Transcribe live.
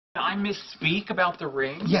I misspeak about the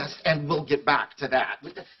ring? Yes, and we'll get back to that.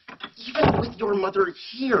 Even with your mother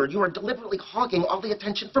here, you are deliberately hogging all the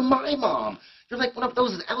attention from my mom. You're like one of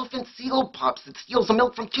those elephant seal pups that steals the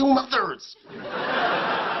milk from two mothers.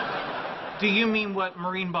 Do you mean what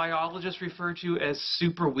marine biologists refer to as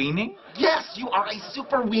super weaning? Yes, you are a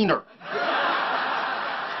super wiener.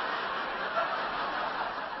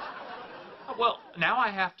 Well, now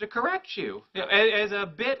I have to correct you. As a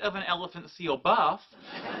bit of an elephant seal buff,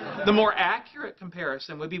 the more accurate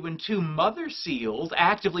comparison would be when two mother seals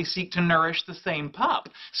actively seek to nourish the same pup.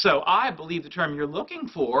 So I believe the term you're looking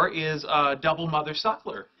for is a double mother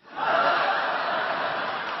suckler.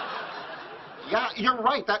 Yeah, you're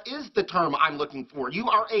right. That is the term I'm looking for. You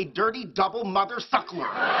are a dirty double mother suckler.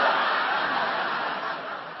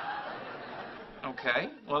 Okay,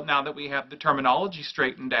 well, now that we have the terminology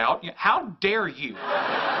straightened out, how dare you